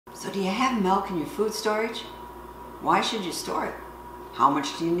So do you have milk in your food storage? Why should you store it? How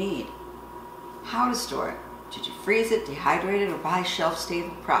much do you need? How to store it? Should you freeze it, dehydrate it, or buy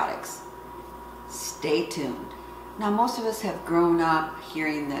shelf-stable products? Stay tuned. Now, most of us have grown up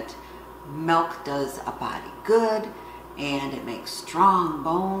hearing that milk does a body good and it makes strong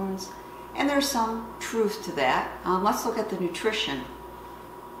bones, and there's some truth to that. Let's look at the nutrition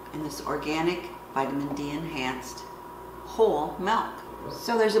in this organic, vitamin D enhanced whole milk.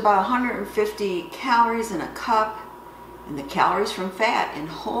 So there's about 150 calories in a cup, and the calories from fat in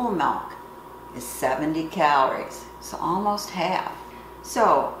whole milk is 70 calories, so almost half.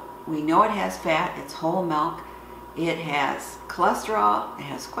 So we know it has fat, it's whole milk. It has cholesterol, it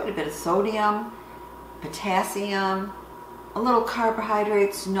has quite a bit of sodium, potassium, a little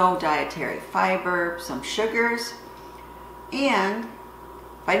carbohydrates, no dietary fiber, some sugars, and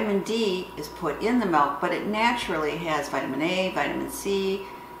vitamin D is put in the milk, but it naturally has vitamin A, vitamin C,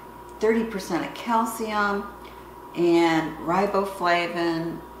 30% of calcium, and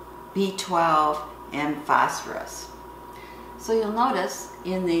riboflavin, B12, and phosphorus. So you'll notice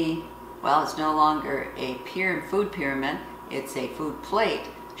in the, well, it's no longer a food pyramid, it's a food plate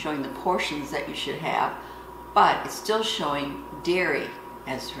showing the portions that you should have, but it's still showing dairy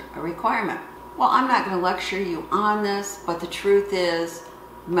as a requirement. Well, I'm not going to lecture you on this, but the truth is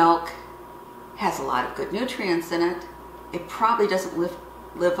milk has a lot of good nutrients in it. It probably doesn't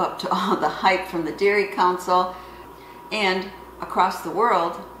live up to all the hype from the Dairy Council, and across the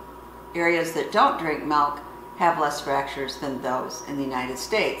world, areas that don't drink milk have less fractures than those in the United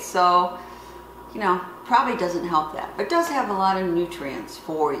States. So, probably doesn't help that, but does have a lot of nutrients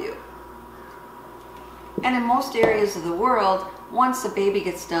for you. And in most areas of the world, once a baby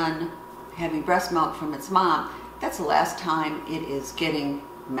gets done having breast milk from its mom, that's the last time it is getting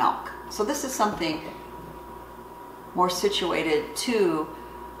milk. So this is something more situated to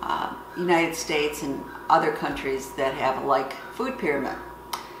United States and other countries that have a like food pyramid.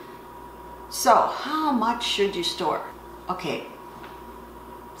 So how much should you store? Okay,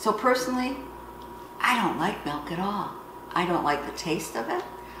 so personally, I don't like milk at all. I don't like the taste of it.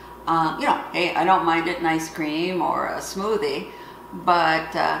 Hey, I don't mind it in ice cream or a smoothie,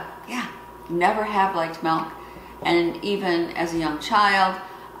 but yeah, never have liked milk. And even as a young child,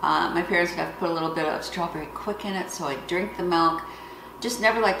 my parents would have to put a little bit of strawberry quick in it, so I'd drink the milk. Just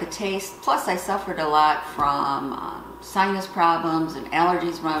never liked the taste. Plus, I suffered a lot from sinus problems and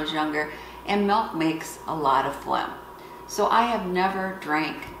allergies when I was younger, and milk makes a lot of phlegm. So I have never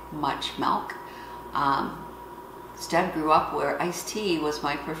drank much milk. Instead, grew up where iced tea was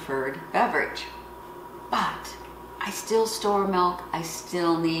my preferred beverage. But I still store milk. I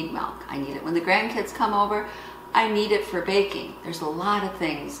still need milk. I need it when the grandkids come over. I need it for baking. There's a lot of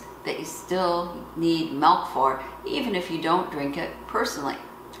things that you still need milk for, even if you don't drink it personally.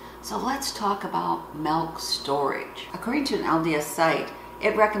 So let's talk about milk storage. According to an LDS site,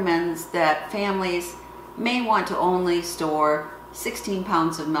 it recommends that families may want to only store 16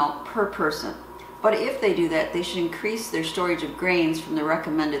 pounds of milk per person. But if they do that, they should increase their storage of grains from the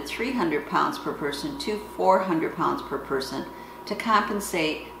recommended 300 pounds per person to 400 pounds per person to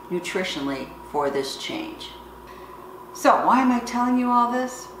compensate nutritionally for this change. So why am I telling you all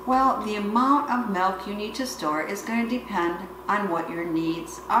this? Well, the amount of milk you need to store is going to depend on what your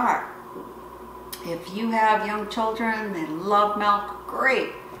needs are. If you have young children, they love milk, great.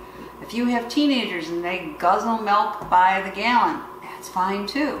 If you have teenagers and they guzzle milk by the gallon, that's fine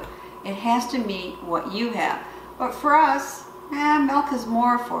too. It has to meet what you have. But for us, milk is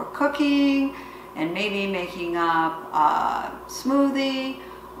more for cooking and maybe making up a smoothie,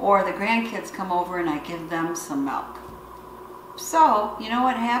 or the grandkids come over and I give them some milk. So, you know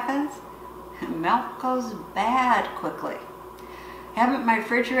what happens? Milk goes bad quickly. I have it in my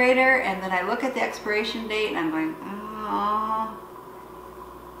refrigerator, and then I look at the expiration date and I'm going, oh,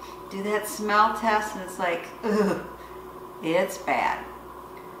 do that smell test, and it's like, ugh, it's bad.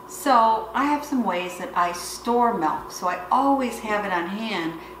 So I have some ways that I store milk, so I always have it on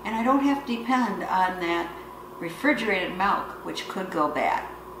hand, and I don't have to depend on that refrigerated milk, which could go bad.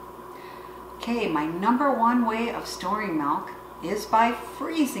 Okay, my number one way of storing milk is by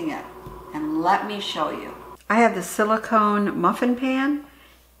freezing it, and let me show you. I have the silicone muffin pan,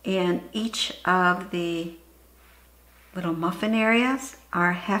 and each of the little muffin areas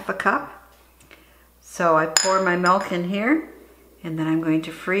are half a cup. So I pour my milk in here, and then I'm going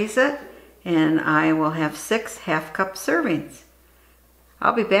to freeze it, and I will have 6 half-cup servings.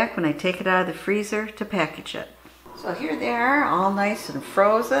 I'll be back when I take it out of the freezer to package it. So here they are, all nice and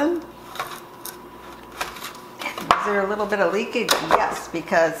frozen. Is there a little bit of leakage? Yes,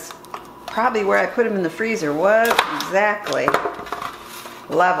 because probably where I put them in the freezer was exactly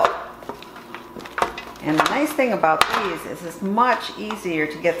level. And the nice thing about these is it's much easier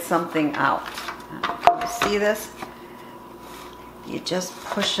to get something out. You see this? You just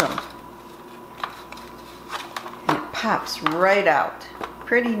push them and it pops right out.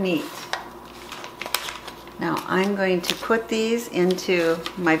 Pretty neat. Now I'm going to put these into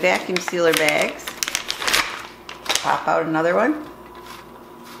my vacuum sealer bags. Pop out another one.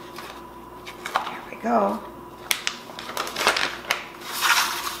 There we go.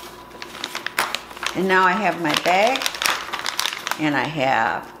 And now I have my bag, and I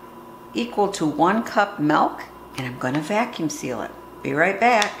have equal to 1 cup milk, and I'm going to vacuum seal it. Be right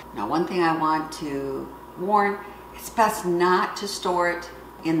back. Now, one thing I want to warn, it's best not to store it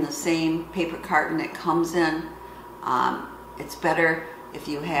in the same paper carton it comes in. It's better if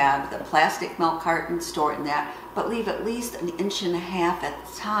you have the plastic milk carton, store it in that, but leave at least 1.5 inches at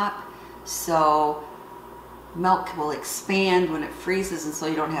the top so milk will expand when it freezes, and so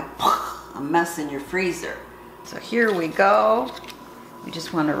you don't have a mess in your freezer. So here we go. We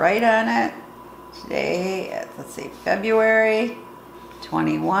just want to write on it. Today, let's see, February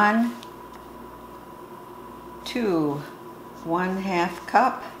 21 to 1/2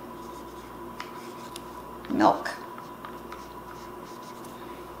 cup milk.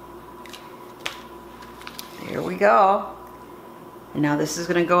 There we go. And now this is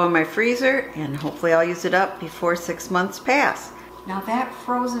going to go in my freezer, and hopefully I'll use it up before 6 months pass. Now that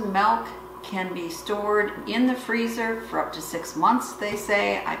frozen milk can be stored in the freezer for up to 6 months, they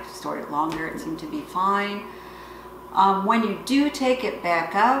say. I've stored it longer, it seemed to be fine. When you do take it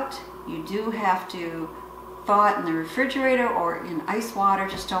back out, you do have to thaw it in the refrigerator or in ice water.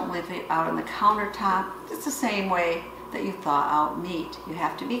 Just don't leave it out on the countertop. It's the same way that you thaw out meat. You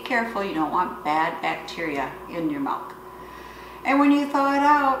have to be careful. You don't want bad bacteria in your milk. And when you thaw it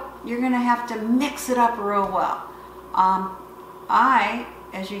out, you're going to have to mix it up real well. I,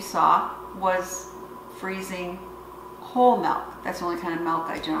 as you saw, was freezing whole milk. That's the only kind of milk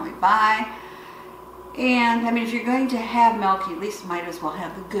I generally buy. And I mean, if you're going to have milk, you at least might as well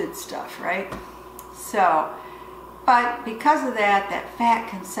have the good stuff, right? So, but because of that, that fat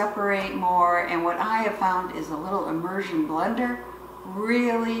can separate more, and what I have found is a little immersion blender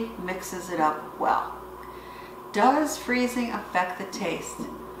really mixes it up well. Does freezing affect the taste?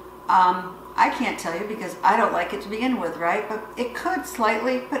 I can't tell you because I don't like it to begin with, right? But it could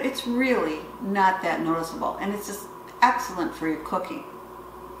slightly, but it's really not that noticeable, and it's just excellent for your cooking.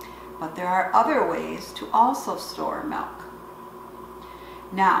 But there are other ways to also store milk.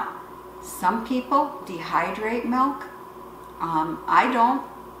 Now, some people dehydrate milk. I don't.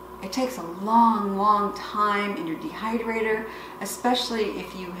 It takes a long, long time in your dehydrator, especially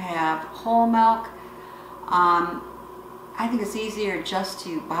if you have whole milk. I think it's easier just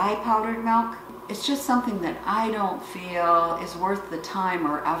to buy powdered milk. It's just something that I don't feel is worth the time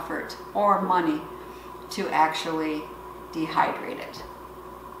or effort or money to actually dehydrate it.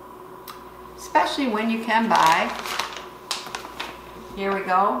 Especially when you can buy, here we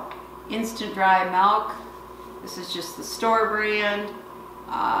go, instant dry milk. This is just the store brand.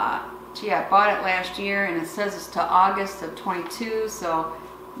 Gee, I bought it last year and it says it's to August of 22, so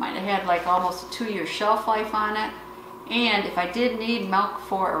might have had like almost a 2-year shelf life on it. And if I did need milk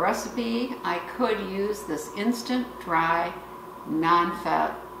for a recipe, I could use this instant dry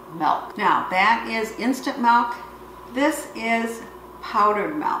non-fat milk. Now that is instant milk. This is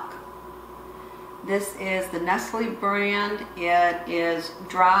powdered milk. This is the Nestle brand. It is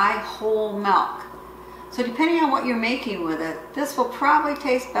dry whole milk. So depending on what you're making with it, this will probably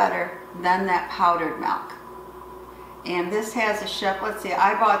taste better than that powdered milk. And this has a shelf, let's see,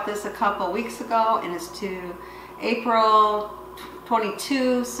 I bought this a couple weeks ago and it's to April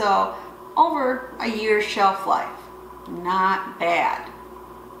 22, so over a year's shelf life. Not bad.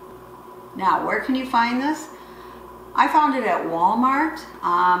 Now, where can you find this? I found it at Walmart,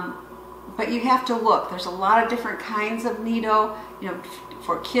 but you have to look. There's a lot of different kinds of Nido, you know,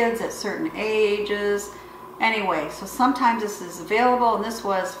 for kids at certain ages. Anyway, so sometimes this is available, and this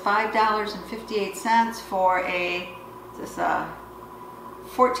was $5.58 for a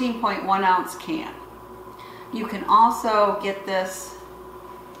 14.1 ounce can. You can also get this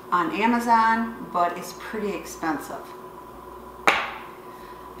on Amazon, but it's pretty expensive.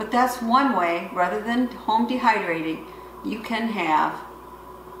 But that's one way, rather than home dehydrating, you can have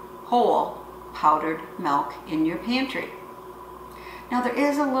whole powdered milk in your pantry. Now there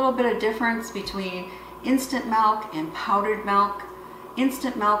is a little bit of difference between instant milk and powdered milk.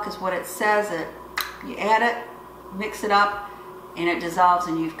 Instant milk is what it says. You add it, mix it up, and it dissolves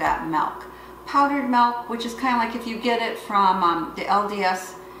and you've got milk. Powdered milk, which is kind of like if you get it from the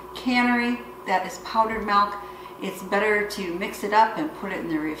LDS cannery, that is powdered milk, it's better to mix it up and put it in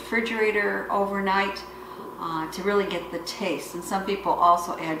the refrigerator overnight to really get the taste. And some people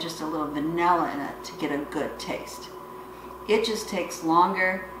also add just a little vanilla in it to get a good taste. It just takes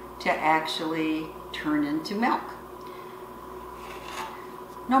longer to actually turn into milk.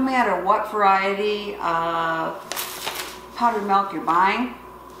 No matter what variety of powdered milk you're buying,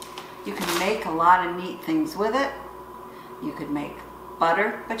 you can make a lot of neat things with it. You could make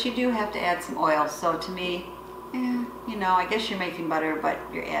butter, but you do have to add some oil. So to me, you know, I guess you're making butter, but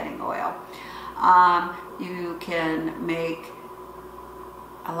you're adding oil. You can make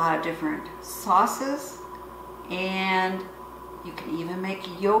a lot of different sauces, and you can even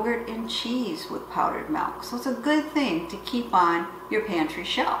make yogurt and cheese with powdered milk. So it's a good thing to keep on your pantry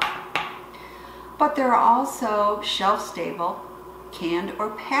shelf. But there are also shelf-stable, canned or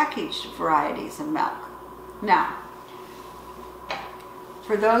packaged varieties of milk. Now,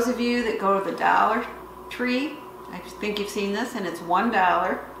 for those of you that go to the Dollar Tree, I think you've seen this, and it's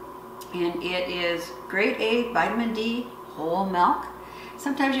 $1, and it is grade A vitamin D whole milk.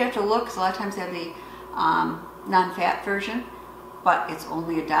 Sometimes you have to look, because a lot of times they have the non-fat version, but it's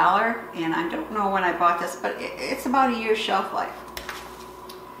only $1, and I don't know when I bought this, but it's about a year's shelf life.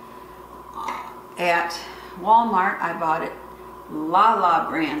 At Walmart, I bought it La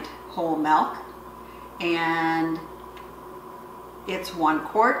brand whole milk, and it's 1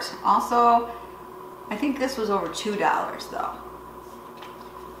 quart. Also, I think this was over $2 though.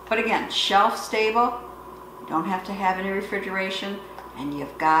 But again, shelf stable, you don't have to have any refrigeration, and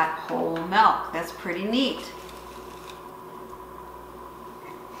you've got whole milk. That's pretty neat.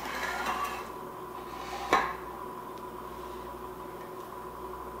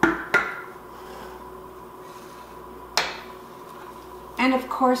 And of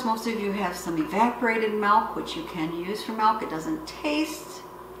course, most of you have some evaporated milk, which you can use for milk. It doesn't taste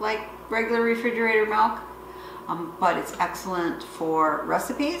like regular refrigerator milk, but it's excellent for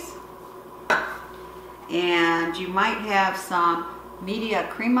recipes. And you might have some media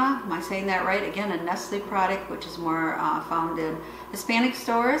crema, am I saying that right? Again, a Nestle product, which is more found in Hispanic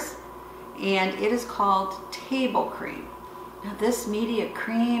stores. And it is called table cream. Now this media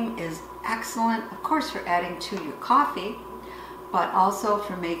cream is excellent, of course, for adding to your coffee, but also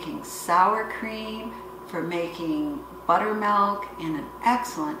for making sour cream, for making buttermilk, and an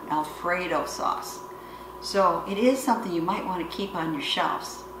excellent Alfredo sauce. So it is something you might want to keep on your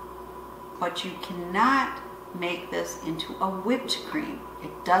shelves, but you cannot make this into a whipped cream.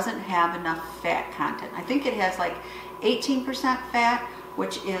 It doesn't have enough fat content. I think it has like 18% fat,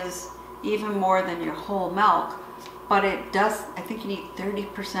 which is even more than your whole milk, but it does, I think you need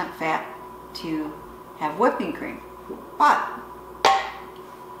 30% fat to have whipping cream. But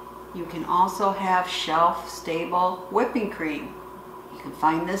you can also have shelf-stable whipping cream. You can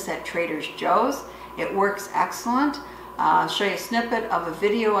find this at Trader Joe's. It works excellent. I'll show you a snippet of a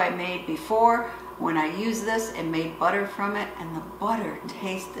video I made before when I used this and made butter from it, and the butter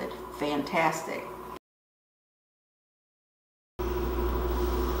tasted fantastic.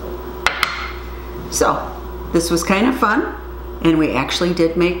 So, this was kind of fun, and we actually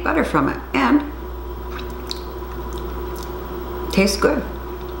did make butter from it, and it tastes good.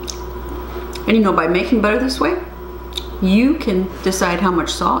 And you know, by making butter this way, you can decide how much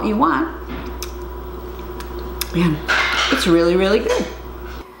salt you want, and it's really, really good.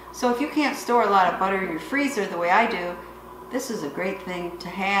 So if you can't store a lot of butter in your freezer the way I do, this is a great thing to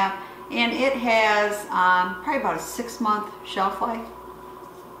have, and it has probably about a 6-month shelf life.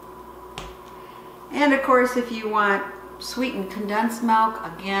 And of course, if you want sweetened condensed milk,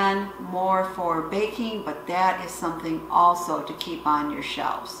 again, more for baking, but that is something also to keep on your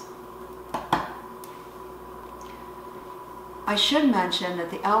shelves. I should mention that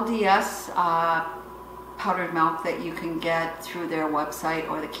the LDS powdered milk that you can get through their website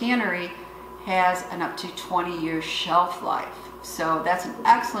or the cannery has an up to 20-year shelf life. So that's an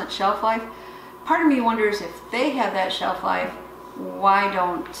excellent shelf life. Part of me wonders if they have that shelf life, why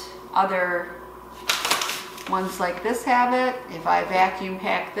don't other ones like this have it? If I vacuum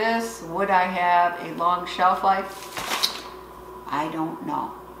pack this, would I have a long shelf life? I don't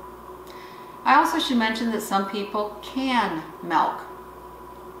know. I also should mention that some people can milk,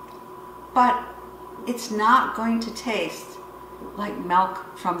 but it's not going to taste like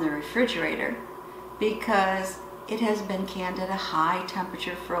milk from the refrigerator because it has been canned at a high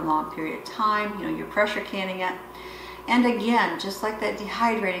temperature for a long period of time. You know, you're pressure canning it. And again, just like that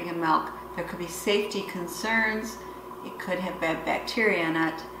dehydrating of milk, there could be safety concerns. It could have bad bacteria in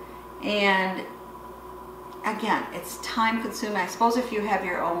it. And again, it's time consuming. I suppose if you have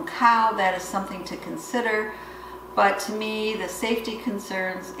your own cow, that is something to consider. But to me, the safety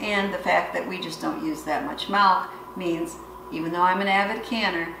concerns and the fact that we just don't use that much milk means, even though I'm an avid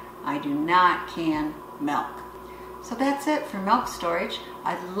canner, I do not can milk. So that's it for milk storage.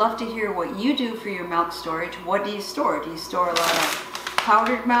 I'd love to hear what you do for your milk storage. What do you store? Do you store a lot of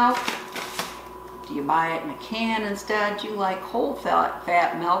powdered milk? Do you buy it in a can instead? Do you like whole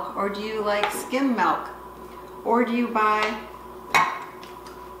fat milk, or do you like skim milk? Or do you buy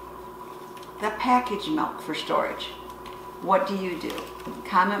the packaged milk for storage? What do you do?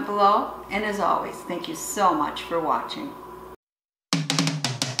 Comment below, and as always, thank you so much for watching.